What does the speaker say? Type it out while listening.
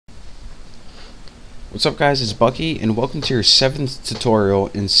What's up guys, it's Bucky and welcome to your 7th tutorial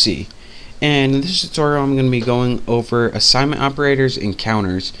in C. And in this tutorial I'm going to be going over assignment operators and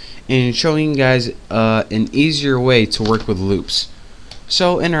counters and showing you guys an easier way to work with loops.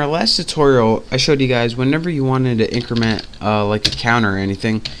 So in our last tutorial I showed you guys whenever you wanted to increment like a counter or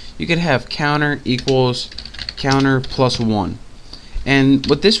anything, you could have counter equals counter plus 1. And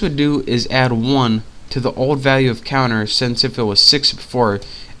what this would do is add 1 to the old value of counter, since if it was 6 before,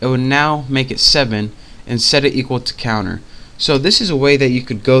 it would now make it 7 and set it equal to counter. So this is a way that you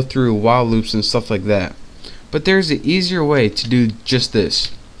could go through while loops and stuff like that. But there's an easier way to do just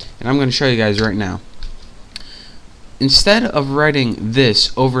this, and I'm going to show you guys right now. Instead of writing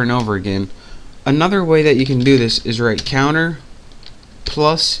this over and over again, another way that you can do this is write counter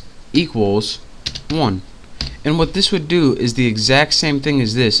plus equals 1. And what this would do is the exact same thing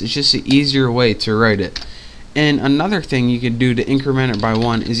as this. It's just an easier way to write it. And another thing you could do to increment it by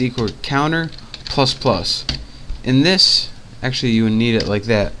 1 is equal to counter plus plus. And this, actually you would need it like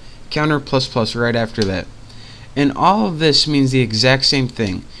that. Counter plus plus right after that. And all of this means the exact same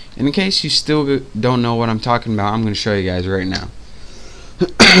thing. And in case you still don't know what I'm talking about, I'm going to show you guys right now.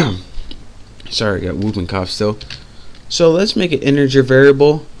 Sorry, I got whooping cough still. So let's make an integer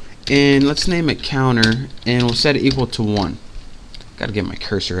variable. And let's name it counter, and we'll set it equal to 1. Gotta get my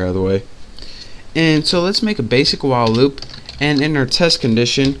cursor out of the way. And so let's make a basic while loop, and in our test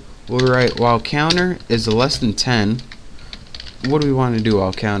condition we'll write while counter is less than 10. What do we want to do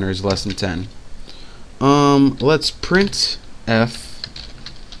while counter is less than 10? Let's print f.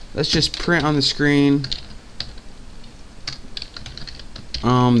 Let's just print on the screen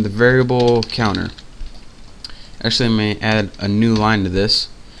the variable counter. Actually, I may add a new line to this.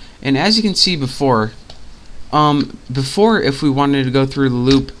 And as you can see before, if we wanted to go through the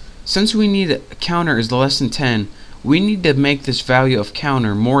loop, since we need a counter is less than 10, we need to make this value of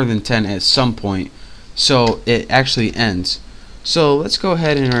counter more than 10 at some point, so it actually ends. So let's go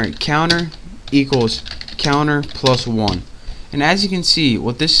ahead and write counter equals counter plus 1. And as you can see,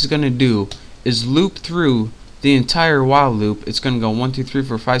 what this is going to do is loop through the entire while loop. It's going to go 1, 2, 3,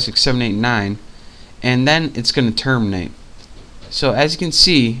 4, 5, 6, 7, 8, 9, and then it's going to terminate. So as you can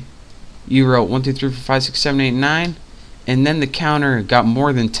see, you wrote 1, 2, 3, 4, 5, 6, 7, 8, 9, and then the counter got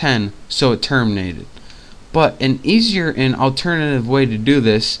more than 10, so it terminated. But an easier and alternative way to do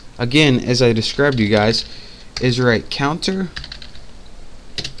this, again as I described to you guys, is write counter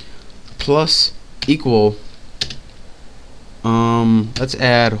plus equal, let's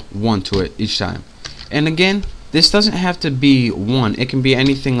add 1 to it each time. And again, this doesn't have to be 1, it can be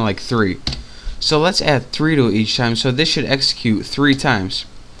anything like 3. So let's add 3 to it each time, so this should execute 3 times,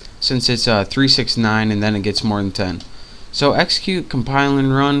 since it's 3, 6, 9, and then it gets more than 10. So execute, compile,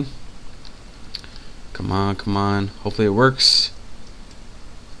 and run. Come on, hopefully it works.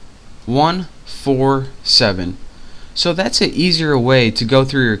 1, 4, 7. So that's an easier way to go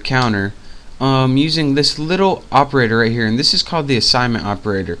through your counter using this little operator right here, and this is called the assignment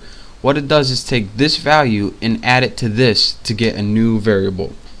operator. What it does is take this value and add it to this to get a new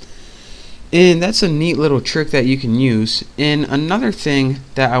variable. And that's a neat little trick that you can use. And another thing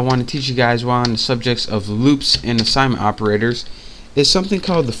that I want to teach you guys while on the subjects of loops and assignment operators is something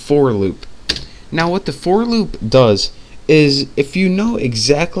called the for loop. Now what the for loop does is, if you know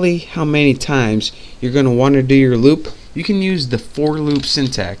exactly how many times you're going to want to do your loop, you can use the for loop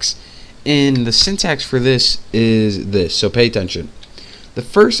syntax. And the syntax for this is this, so pay attention. The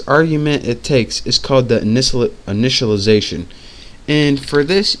first argument it takes is called the initialization. And for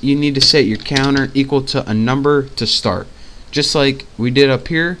this you need to set your counter equal to a number to start. Just like we did up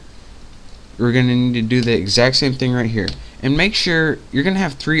here, we're going to need to do the exact same thing right here. And make sure you're going to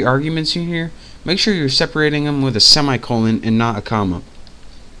have 3 arguments in here. Make sure you're separating them with a semicolon and not a comma.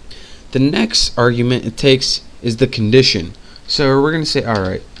 The next argument it takes is the condition. So we're going to say,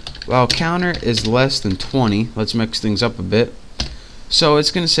 alright, while counter is less than 20, let's mix things up a bit. So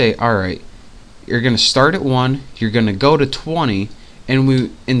it's going to say, alright, you're going to start at 1, you're going to go to 20,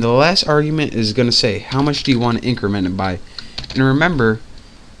 and in the last argument is going to say how much do you want to increment it by. And remember,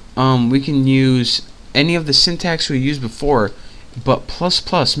 we can use any of the syntax we used before, but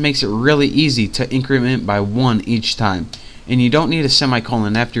plus makes it really easy to increment by 1 each time, and you don't need a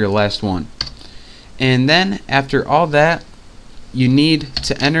semicolon after your last one. And then after all that, you need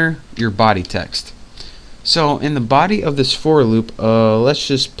to enter your body text. So in the body of this for loop, let's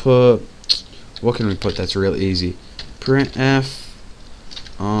just put, what can we put that's real easy? Printf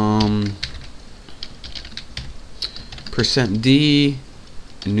 %d,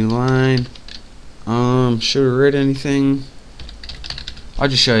 a new line. Should we write anything? I'll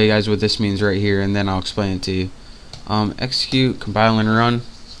just show you guys what this means right here, and then I'll explain it to you. Execute, compile, and run.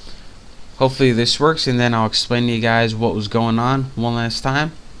 Hopefully this works, and then I'll explain to you guys what was going on one last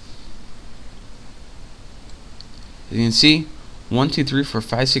time. As you can see, 1, 2, 3, 4,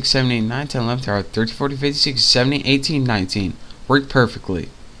 5, 6, 7, 8, 9, 10, 11, 12, 13, 14, 15, 16, 17, 18, 19. Worked perfectly.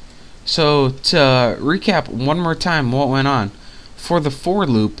 So to recap one more time what went on. For the for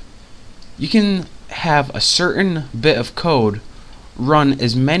loop, you can have a certain bit of code run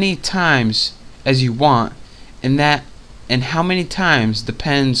as many times as you want, and how many times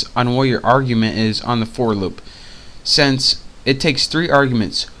depends on what your argument is on the for loop. Since it takes 3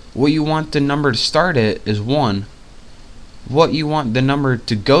 arguments, what you want the number to start at is 1. What you want the number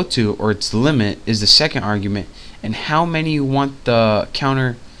to go to, or its limit, is the second argument, and how many you want the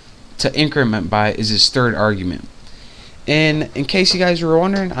counter to increment by is its third argument. And in case you guys were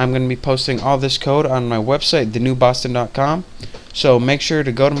wondering, I'm going to be posting all this code on my website, thenewboston.com. So make sure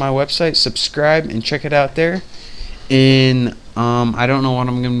to go to my website, subscribe, and check it out there. And I don't know what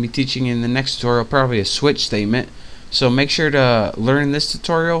I'm going to be teaching in the next tutorial, probably a switch statement. So make sure to learn this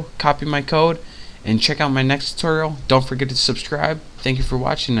tutorial, copy my code, and check out my next tutorial. Don't forget to subscribe. Thank you for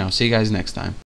watching, and I'll see you guys next time.